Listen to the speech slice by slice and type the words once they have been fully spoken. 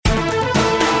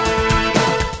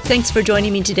Thanks for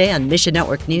joining me today on Mission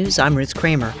Network News. I'm Ruth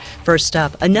Kramer. First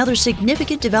up, another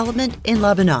significant development in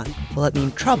Lebanon. Will it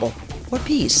mean trouble or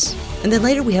peace? And then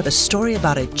later we have a story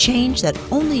about a change that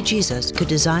only Jesus could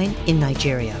design in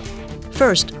Nigeria.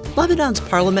 First, Lebanon's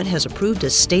parliament has approved a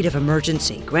state of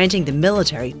emergency, granting the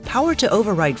military power to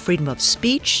override freedom of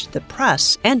speech, the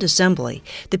press, and assembly.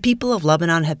 The people of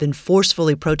Lebanon have been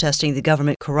forcefully protesting the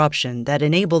government corruption that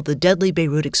enabled the deadly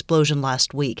Beirut explosion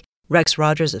last week. Rex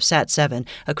Rogers of Sat7,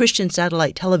 a Christian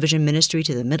satellite television ministry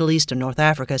to the Middle East and North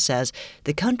Africa, says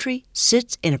the country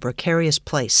sits in a precarious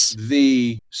place.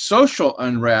 The social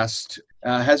unrest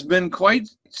has been quite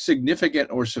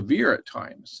significant or severe at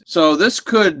times. So this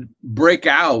could break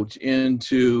out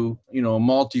into, a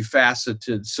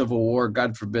multifaceted civil war.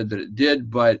 God forbid that it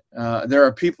did, but there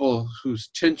are people whose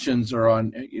tensions are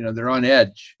on, they're on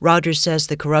edge. Rogers says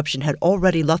the corruption had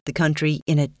already left the country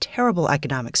in a terrible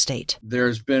economic state.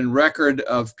 There's been record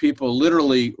of people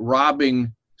literally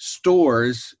robbing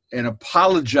stores and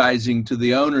apologizing to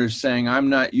the owners, saying, "I'm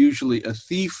not usually a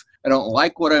thief. I don't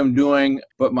like what I'm doing,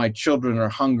 but my children are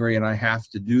hungry and I have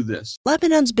to do this."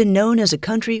 Lebanon's been known as a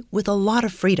country with a lot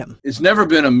of freedom. It's never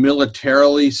been a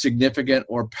militarily significant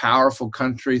or powerful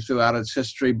country throughout its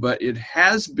history, but it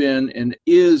has been and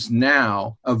is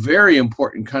now a very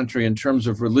important country in terms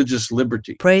of religious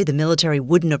liberty. Pray the military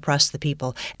wouldn't oppress the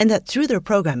people, and that through their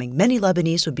programming, many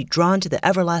Lebanese would be drawn to the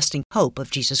everlasting hope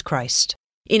of Jesus Christ.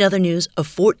 In other news, a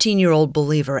 14-year-old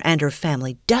believer and her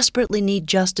family desperately need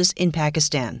justice in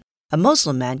Pakistan. A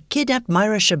Muslim man kidnapped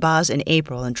Myra Shabazz in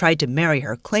April and tried to marry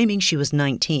her, claiming she was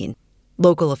 19.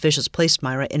 Local officials placed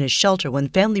Myra in a shelter when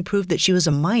family proved that she was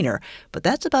a minor, but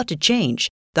that's about to change.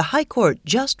 The High Court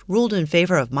just ruled in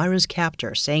favor of Myra's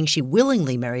captor, saying she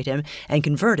willingly married him and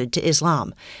converted to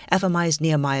Islam. FMI's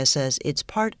Nehemiah says it's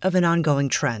part of an ongoing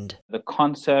trend. The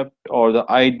concept or the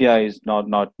idea is not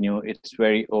new. It's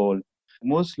very old.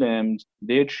 Muslims,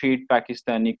 they treat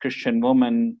Pakistani Christian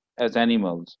women as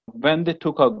animals. When they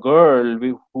took a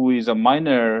girl who is a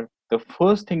minor, the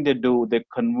first thing they do, they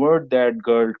convert that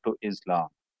girl to Islam.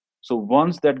 So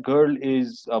once that girl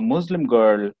is a Muslim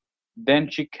girl, then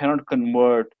she cannot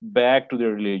convert back to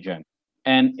the religion.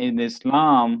 And in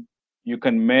Islam, you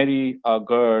can marry a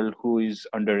girl who is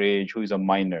underage, who is a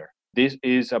minor. This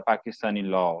is a Pakistani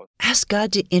law. Ask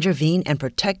God to intervene and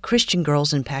protect Christian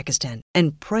girls in Pakistan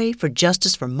and pray for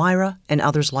justice for Myra and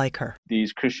others like her.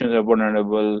 These Christians are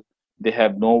vulnerable. They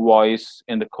have no voice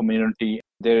in the community.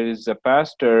 There is a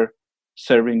pastor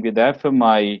serving with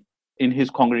FMI. In his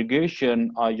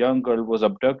congregation, a young girl was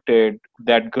abducted.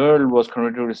 That girl was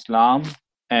converted to Islam,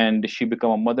 and she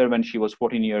became a mother when she was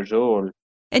 14 years old.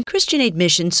 And Christian Aid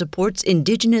Mission supports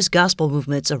indigenous gospel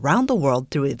movements around the world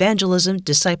through evangelism,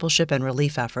 discipleship, and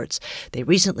relief efforts. They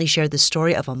recently shared the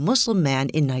story of a Muslim man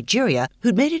in Nigeria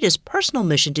who'd made it his personal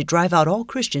mission to drive out all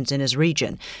Christians in his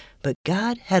region. But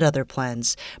God had other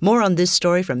plans. More on this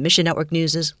story from Mission Network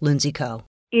News' Lindsay Coe.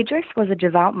 Idris was a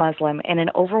devout Muslim in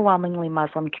an overwhelmingly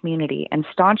Muslim community and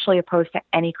staunchly opposed to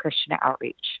any Christian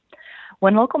outreach.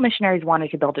 When local missionaries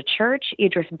wanted to build a church,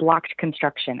 Idris blocked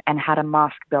construction and had a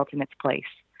mosque built in its place.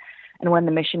 And when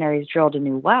the missionaries drilled a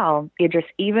new well, Idris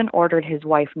even ordered his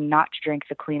wife not to drink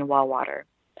the clean well water.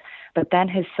 But then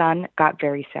his son got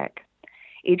very sick.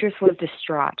 Idris was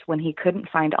distraught when he couldn't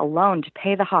find a loan to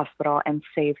pay the hospital and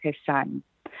save his son.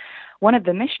 One of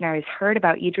the missionaries heard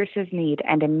about Idris's need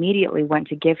and immediately went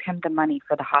to give him the money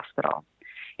for the hospital.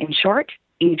 In short,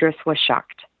 Idris was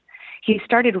shocked. He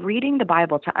started reading the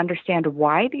Bible to understand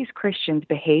why these Christians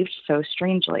behaved so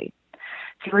strangely.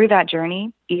 Through that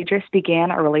journey, Idris began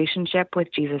a relationship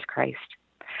with Jesus Christ.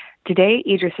 Today,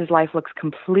 Idris's life looks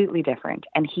completely different,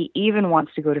 and he even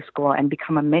wants to go to school and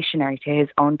become a missionary to his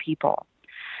own people.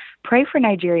 Pray for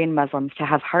Nigerian Muslims to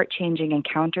have heart-changing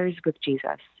encounters with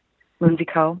Jesus. Lindsay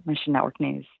Coe, Mission Network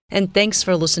News. And thanks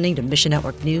for listening to Mission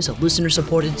Network News, a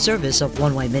listener-supported service of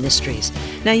One Way Ministries.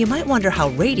 Now, you might wonder how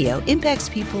radio impacts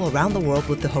people around the world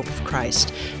with the hope of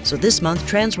Christ. So this month,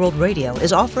 Transworld Radio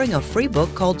is offering a free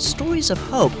book called Stories of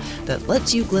Hope that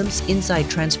lets you glimpse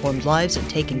inside transformed lives and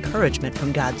take encouragement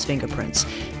from God's fingerprints.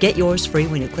 Get yours free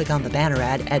when you click on the banner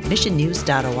ad at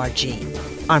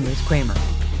missionnews.org. I'm Ruth Kramer.